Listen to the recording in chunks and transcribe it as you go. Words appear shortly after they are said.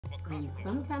in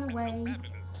some kind of way,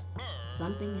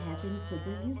 something happened to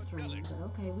the Ustream. But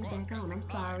okay, we back on. I'm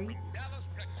sorry.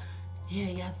 Yeah,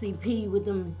 y'all see P with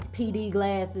them PD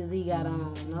glasses he got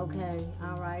on. Okay,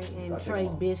 all right. And Trey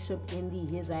Bishop in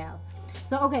his house.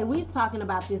 So okay, we're talking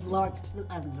about this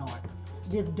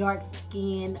this dark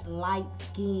skin, light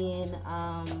skin,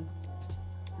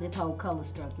 this whole color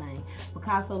struck thing.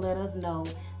 Picasso let us know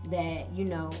that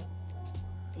it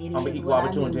I'm is an equal what I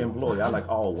opportunity mean. employee. I like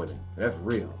all women. That's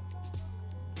real.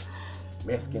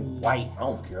 Mexican, white, I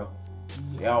don't care.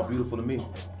 They all beautiful to me.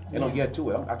 And don't get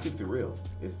to it. I keep it real.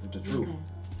 It's the truth. Okay.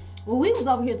 Well, we was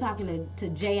over here talking to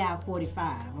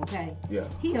JI-45, okay? Yeah.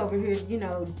 He over here,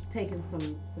 taking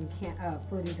some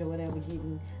footage or whatever,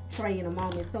 getting Trey in a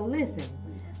moment. So listen,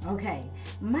 okay,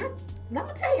 let me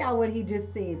tell y'all what he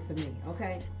just said to me,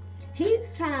 okay?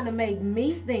 He's trying to make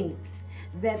me think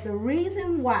that the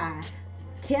reason why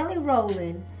Kelly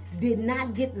Rowland did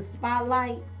not get the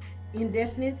spotlight in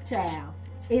Destiny's Child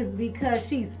is because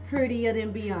she's prettier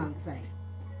than Beyonce.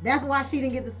 That's why she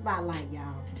didn't get the spotlight,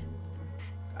 y'all.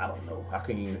 I don't know. I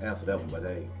can't even answer that one, but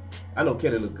hey, I know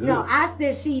Kelly look good. No, I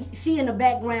said she in the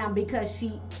background because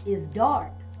she is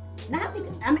dark. Not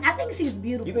because, I think she's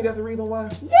beautiful. You think that's the reason why?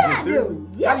 Yeah, I do.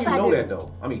 Yes, How do you I know do. that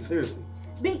though? I mean, seriously.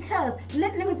 Because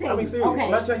let me tell you. I mean, seriously. Okay.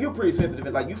 Like, you're pretty sensitive.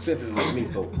 Like you sensitive like me,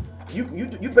 so you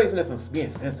basing that from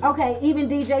being sensitive. Okay, even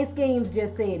DJ Schemes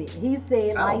just said it. He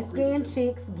said I don't light skinned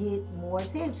chicks get more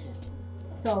attention.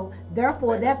 So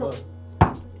therefore, that's what.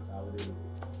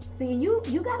 See, you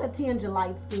got a tinge of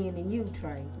light skin in you,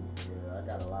 Trey. Yeah, I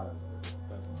got a lot of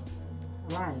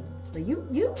stuff. Right. So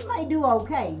you may do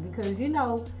okay because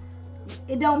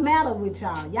it don't matter with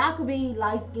y'all. Y'all could be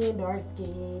light skinned, dark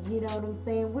skinned. You know what I'm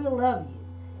saying? We'll love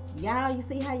you. Y'all, you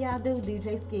see how y'all do?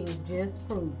 DJ Schemes just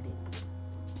proved it.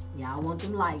 Y'all want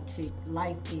them light skinned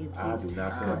chicks. I do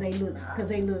not care. Cause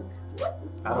they look. What?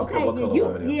 I don't Okay, care what color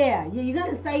woman is. you're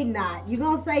gonna say not. You're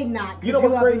gonna say not. You know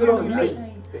what's crazy though? Me.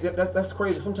 That's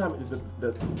crazy. Sometimes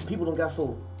the people don't got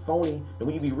so phony, and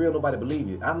when you be real, nobody believe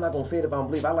you. I'm not gonna say it if I don't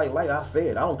believe. I like light. I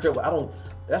said I don't care. I don't.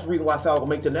 That's the reason why I said I was gonna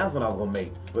make the announcement I was gonna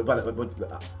make, but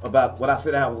about what I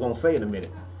said I was gonna say in a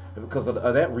minute, because of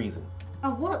that reason.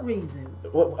 Of what reason?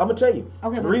 Well, I'm gonna tell you.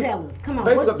 Okay, but reason, tell us. Come on.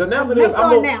 Basically, the announcement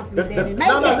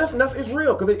is listen. It's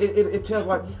real because it tells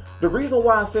like the reason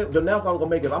why I said the announcement I was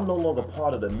gonna make is I'm no longer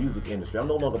part of the music industry. I'm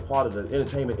no longer part of the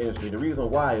entertainment industry. The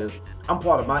reason why is I'm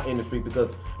part of my industry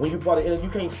because when you're part of it, you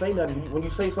can't say nothing. When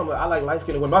you say something, I like light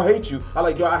skinned women. I hate you.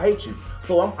 I hate you.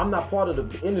 So I'm not part of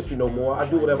the industry no more. I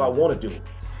do whatever I want to do.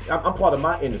 I'm part of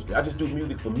my industry. I just do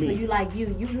music for me. So you like you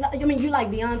like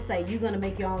Beyonce. You're gonna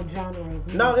make your own genre of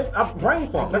music. No, I'm brain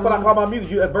funk. That's what I call my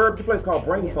music. A verb you play is called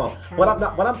brain funk. But I'm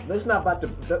not. It's not about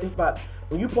it's about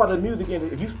when you part of the music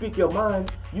and if you speak your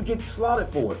mind, you get slaughtered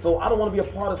for it. So I don't want to be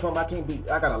a part of something I can't be.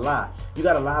 I gotta lie. You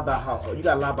gotta lie about how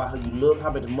you look, how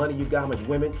much money you got, how much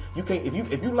women. You can't if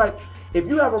you like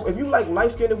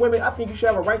light skinned women. I think you should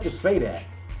have a right to say that.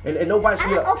 And nobody should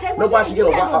get a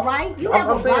right.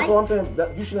 I'm saying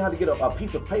that you shouldn't have to get a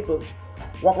piece of paper,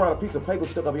 walk around a piece of paper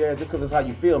stuck up your ass just because it's how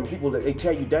you feel. And people they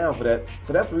tear you down for that.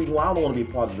 So that's the reason why I don't want to be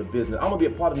a part of the business. I want to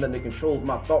be a part of nothing that controls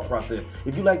my thought process.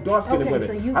 If you like dark skinned women,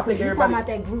 so I think you're everybody. talking about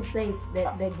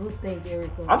that group think Eric.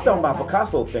 I'm talking about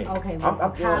Picasso thing. Okay,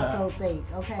 Picasso think.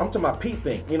 Okay. I'm talking about P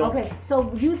thing. Okay,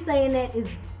 so you saying that is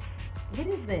what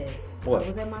is that? What?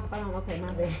 Was that my phone? Okay,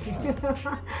 my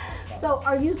bad. So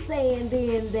are you saying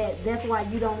then that that's why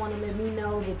you don't want to let me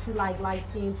know that you like light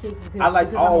skinned chicks? I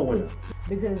like all women.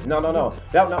 Because no.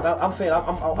 I'm saying I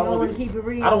don't want to keep it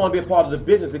real. I don't want to be a part of the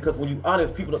business because when you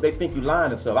honest people, they think you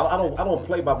lying and stuff. I don't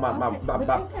play about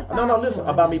listen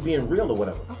about me being real or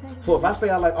whatever. Okay. So if I say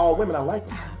I like all women, I like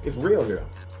them. It's real here.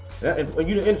 And when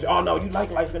you the industry, oh no, you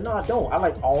like light skin. No, I don't. I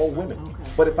like all women. Okay.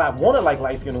 But if I want to like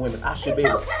light skinned women, I should be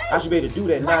able to do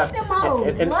that. And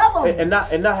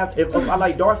not have to, if I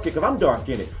like dark skin because I'm dark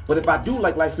skinned. But if I do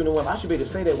like light skinned women, I should be able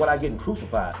to say that without getting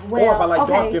crucified. Or if I like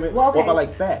dark skinned, or if I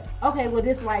like fat. Okay, well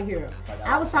this right here.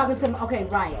 I was talking to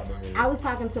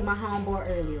my homeboy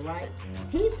earlier, right?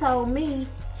 He told me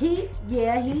he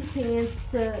tends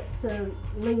to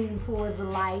lean towards the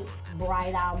light,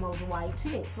 bright, almost white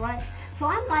chicks, right? So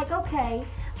I'm like, okay,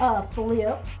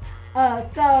 flip. I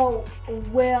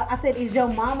said, is your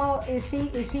mama, is she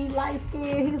light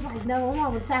skinned? He's like, no, my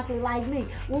mama chocolate like me.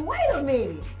 Well, wait a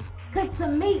minute. Cause to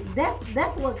me,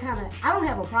 that's what kind of, I don't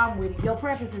have a problem with it. Your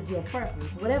preference is your preference.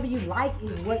 Whatever you like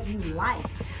is what you like.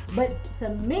 But to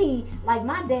me, like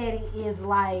my daddy is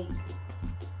like,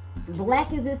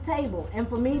 black is his table. And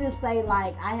for me to say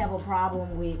like, I have a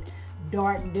problem with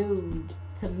dark dudes,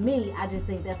 to me, I just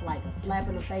think that's like a slap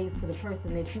in the face to the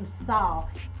person that you saw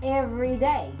every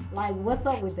day. Like, what's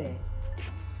up with that?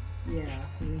 Yeah,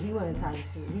 I mean, he wanna talk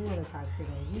shit. He wanna talk shit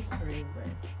on you straight, but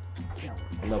yo.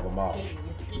 I love them all.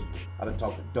 I done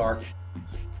talked to dark,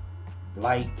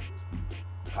 light,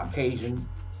 Caucasian,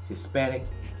 Hispanic,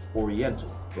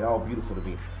 Oriental. They're all beautiful to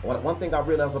me. One thing I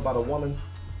realized about a woman,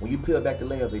 when you peel back the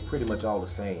layers, they pretty much all the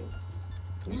same.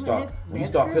 When you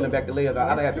start peeling back the layers,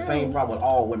 I done have the same problem with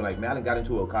all women. Like, man, I done got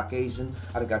into a Caucasian,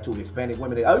 I done got to a Hispanic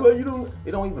women.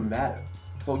 It don't even matter.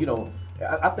 So, you know,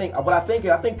 I think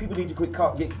people need to get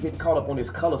caught up on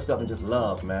this color stuff and just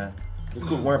love, man. Just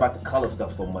quit worrying about the color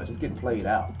stuff so much. It's getting played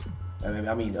out.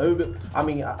 I mean,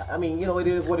 you know, it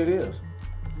is what it is.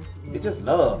 It's just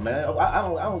love, man.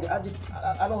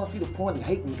 I don't see the point in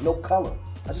hating no color.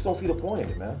 I just don't see the point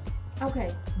in it, man.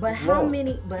 Okay, but how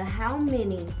many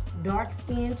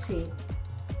dark-skinned chicks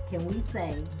can we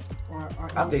say are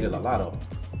I've dated a lot of them.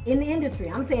 In the industry?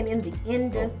 I'm saying in the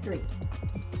industry.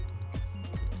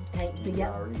 Okay, so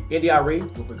India.Arie.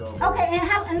 Okay,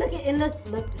 and look,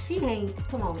 she ain't.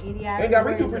 Come on, India.Arie.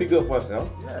 India.Arie do pretty good for herself.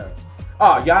 Yeah.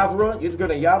 Yavra, it's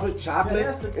gonna Yavra, chocolate.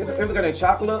 It's gonna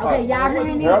chocolate. Okay, y'all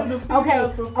hearing this? Okay,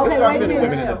 wait a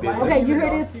minute. Okay, you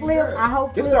hear this flip? I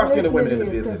hope it starts getting women in the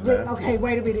business, man. Okay,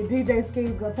 wait a minute. DJ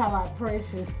Scheme's gonna talk about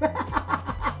Precious.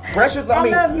 Precious, I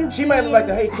mean, she might look like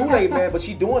the hate Kool-Aid man, but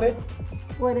she doing it.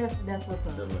 Well, that's what's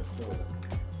up.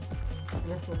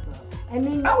 That's what's up. And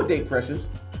then I would date Precious.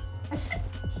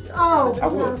 Oh, I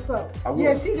would.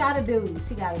 Yeah, she gotta do.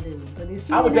 But if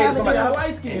she I would date somebody. Got a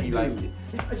light skin dude.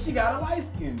 She got a light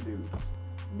skin dude.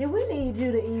 Did we need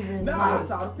you to even? No, I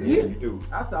saw the picture. You do.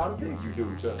 I saw the picture. You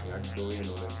do. Trust me. I can go in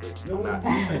on that picture. No, what do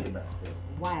you think about that?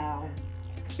 Wow.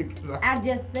 I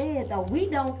just said though,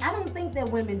 I don't think that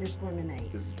women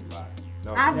discriminate. This is a lie.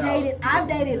 No. I've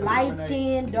dated light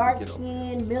skin, dark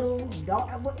skin, middle, dark.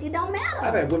 It don't matter.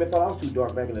 I've had women thought I was too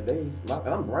dark back in the days, and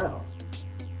I'm brown.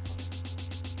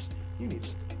 You need to.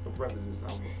 The brothers is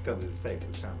almost color the same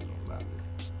for time on a lot of this.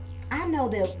 I know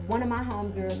that one of my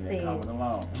homegirls said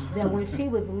that when she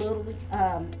was little,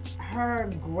 her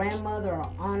grandmother or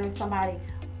aunt or somebody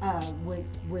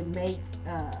would make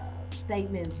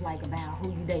statements like about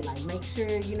who you date. Like, make sure,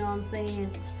 you know what I'm saying?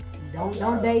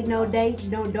 Don't date no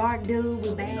dark dude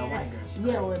with bad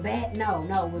with bad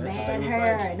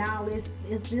hair and all this.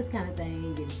 It's this kind of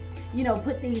thing, and you know,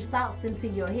 put these thoughts into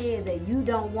your head that you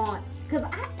don't want. Because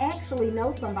I actually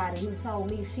know somebody who told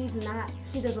me she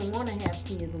doesn't want to have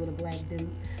kids with a black dude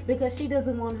because she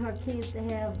doesn't want her kids to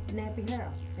have nappy hair,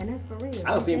 and that's for real.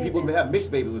 I've seen people have mixed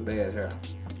babies with bad hair.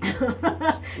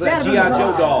 Like That's G.I.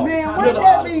 Joe dolls. Man, what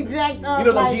that be jacked up? You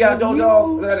know like those G.I. Joe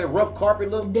dolls that had that rough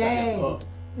carpet look? Dang.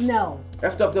 No.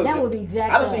 That stuff does. That would be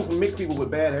jacked I've up. seen some mixed people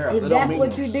with bad hair. If that's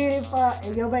what you did it for,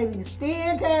 and your baby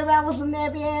still came out with some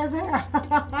nappy ass hair.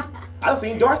 I've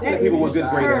seen dark skinned people with good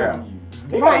gray hair.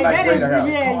 They Right, got nice gray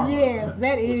hair. yes,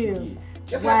 that is.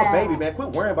 Just have a baby, man. Quit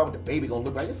worrying about what the baby gonna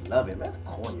look like. Just love it, man. That's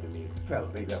corny to me. You have a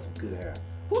baby have some good hair.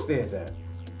 Who said that?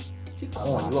 She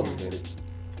corny. Whoever said it.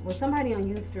 Well, somebody on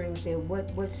Ustream said,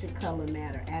 what should color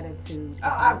matter? Attitude.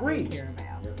 I agree. Care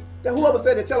about. Yeah, whoever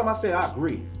said it, tell him I said I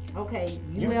agree. Okay,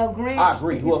 UL Grant. I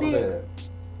agree. Whoever said that.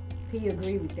 He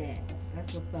agree with that.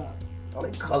 That's what's up. Oh,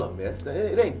 they color, man.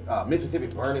 It ain't Mississippi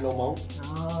burning no more.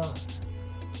 Oh.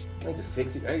 It ain't the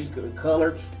 60s. It ain't good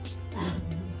colored.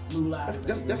 Blue light.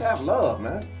 Just have love,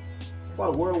 man. That's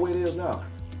why the world the way it is now.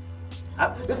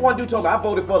 This one dude told me I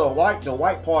voted for the white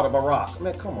part of Barack.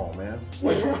 Man, come on, man.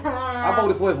 I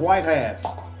voted for his white half.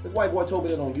 This white boy told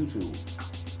me that on YouTube.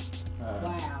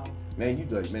 Wow. Man, you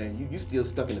still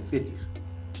stuck in the 50s.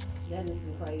 That is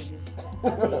some crazy shit. I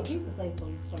think people say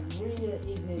some real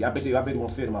ignorant. Yeah, I bet they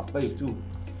won't say it in my face too.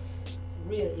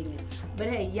 Real ignorant. But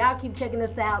hey, y'all keep checking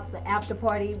us out,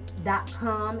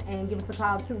 theafterparty.com, and give us a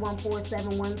call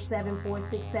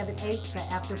 214-717-4678 for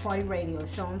After Party Radio.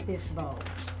 Sean Fishbowl.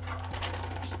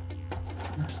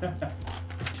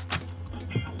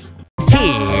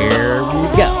 Here we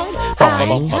go.